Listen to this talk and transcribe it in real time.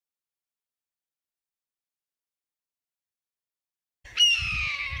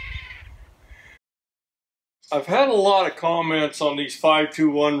I've had a lot of comments on these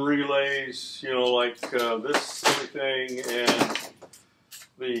 521 relays, you know, like this silly thing and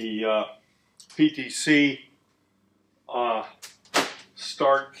the PTC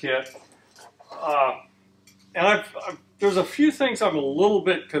start kit. And there's a few things I'm a little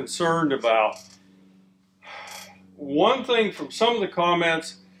bit concerned about. One thing from some of the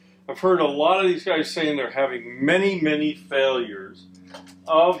comments, I've heard a lot of these guys saying they're having many failures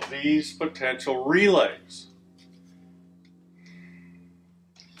of these potential relays.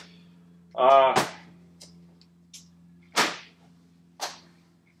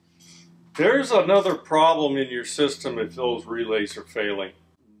 There's another problem in your system if those relays are failing.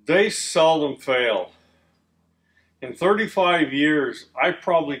 They seldom fail. In 35 years, I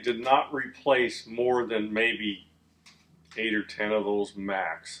probably did not replace more than maybe 8 or 10 of those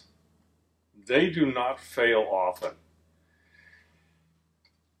max. They do not fail often.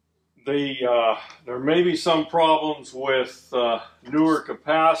 There may be some problems with newer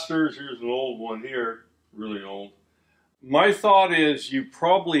capacitors. Here's an old one here, really old. My thought is you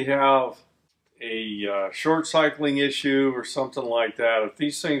probably have a short cycling issue or something like that. If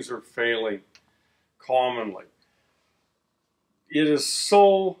these things are failing commonly, it is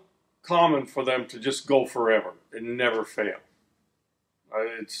so common for them to just go forever and never fail.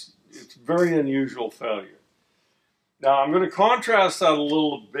 It's very unusual failure. Now I'm going to contrast that a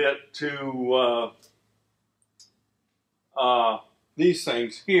little bit to these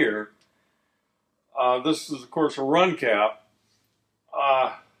things here. This is of course a run cap.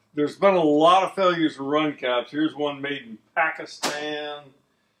 There's been a lot of failures of run caps. Here's one made in Pakistan.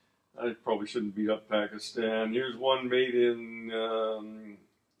 I probably shouldn't beat up Pakistan. Here's one made in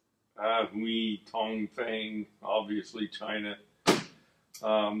Tongfang, obviously China.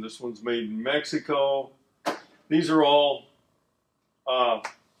 This one's made in Mexico. These are all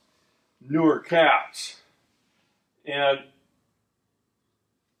newer caps. And,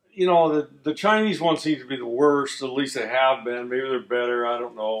 you know, the Chinese ones seem to be the worst. At least they have been. Maybe they're better. I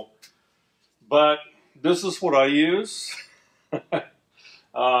don't know. But this is what I use.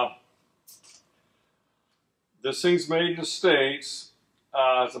 This thing's made in the States.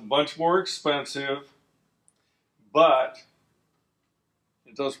 It's a bunch more expensive, but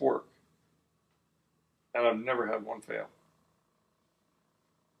it does work. And I've never had one fail.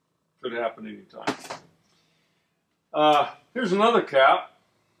 Could happen anytime. Here's another cap.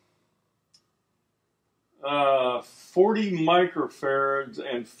 40 microfarads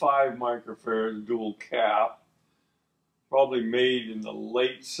and 5 microfarads dual cap. Probably made in the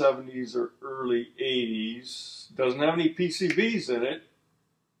late 70s or early 80s. Doesn't have any PCBs in it.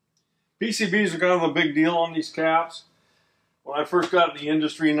 PCBs are kind of a big deal on these caps. When I first got in the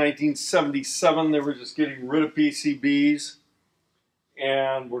industry in 1977, they were just getting rid of PCBs.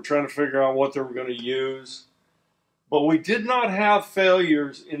 And we're trying to figure out what they were going to use. But we did not have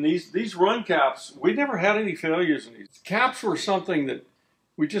failures in these run caps. We never had any failures in these. Caps were something that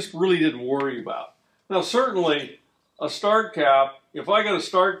we just really didn't worry about. Now certainly, a start cap, if I got a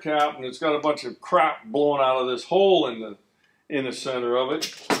start cap and it's got a bunch of crap blowing out of this hole in the center of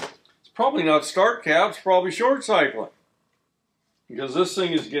it, it's probably not start cap, it's probably short cycling. Because this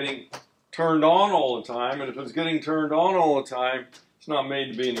thing is getting turned on all the time, and if it's getting turned on all the time, it's not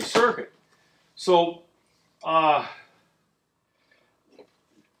made to be in the circuit. So, like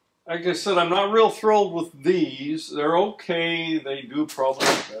I said, I'm not real thrilled with these. They're okay. They do probably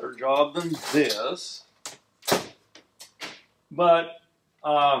a better job than this. But,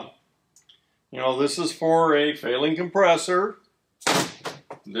 you know, this is for a failing compressor.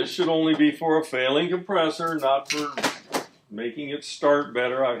 This should only be for a failing compressor, not for making it start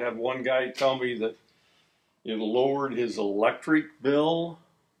better. I've had one guy tell me that it lowered his electric bill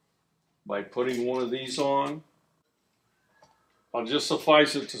by putting one of these on. I'll just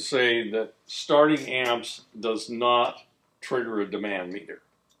suffice it to say that starting amps does not trigger a demand meter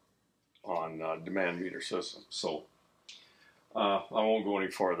on demand meter systems. So I won't go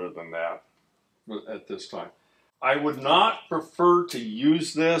any farther than that at this time. I would not prefer to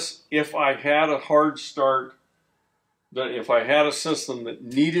use this if I had a hard start, that if I had a system that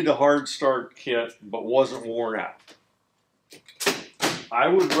needed a hard start kit but wasn't worn out. I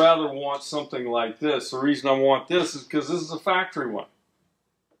would rather want something like this. The reason I want this is because this is a factory one.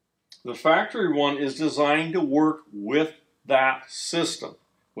 The factory one is designed to work with that system,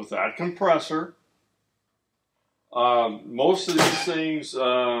 with that compressor. Most of these things,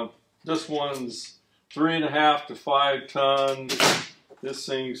 this one's 3.5 to 5 tons. This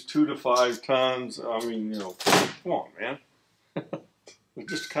thing's 2 to 5 tons. I mean, you know, come on, man.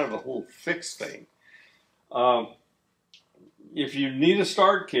 It's just kind of a whole fixed thing. If you need a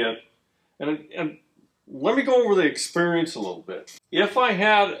start kit, and let me go over the experience a little bit. If I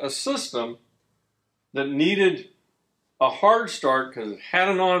had a system that needed a hard start because it had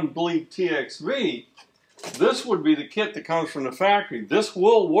an on-bleed TXV, this would be the kit that comes from the factory. This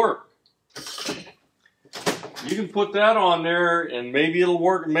will work. You can put that on there and maybe it'll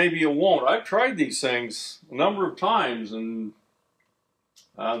work and maybe it won't. I've tried these things a number of times and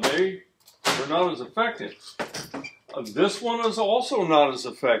they're not as effective. This one is also not as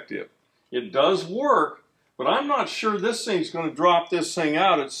effective. It does work, but I'm not sure this thing's going to drop this thing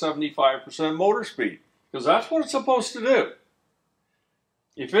out at 75% motor speed, because that's what it's supposed to do.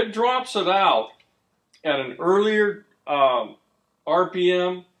 If it drops it out at an earlier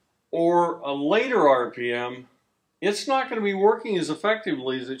RPM or a later RPM, it's not going to be working as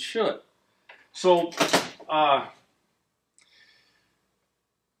effectively as it should. So,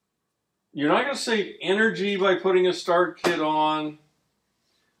 you're not going to save energy by putting a start kit on.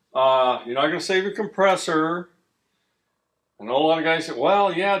 You're not going to save a compressor. I know a lot of guys say,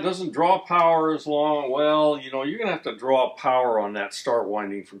 well, yeah, it doesn't draw power as long. Well, you know, you're going to have to draw power on that start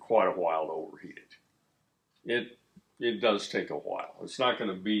winding for quite a while to overheat it. It does take a while. It's not going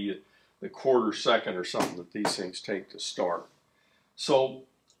to be the quarter second or something that these things take to start. So,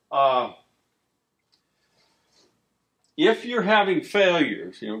 if you're having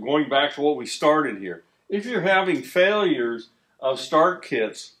failures, you know, going back to what we started here, if you're having failures of start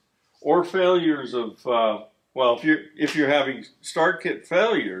kits or failures of, well, if you're having start kit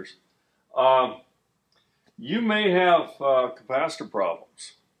failures, you may have capacitor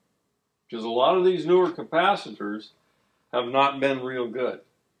problems, because a lot of these newer capacitors have not been real good.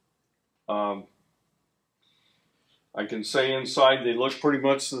 I can say inside they look pretty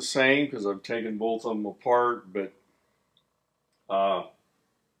much the same because I've taken both of them apart, but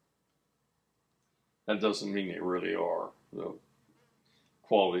that doesn't mean they really are. The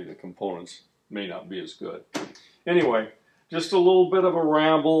quality of the components may not be as good. Anyway, just a little bit of a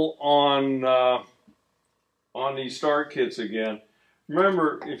ramble on these start kits again.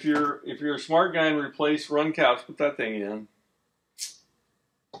 Remember, if you're a smart guy and replace runcaps, put that thing in.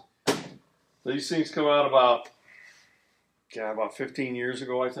 These things come out about 15 years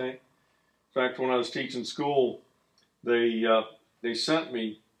ago, I think. In fact, when I was teaching school, they sent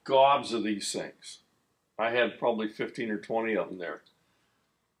me gobs of these things. I had probably 15 or 20 of them there.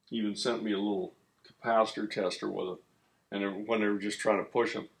 Even sent me a little capacitor tester with them, and when they were just trying to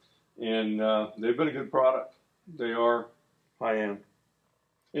push them. And they've been a good product. They are high-end.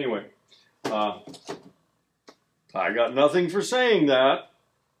 Anyway, I got nothing for saying that.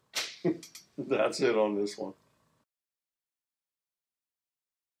 That's it on this one.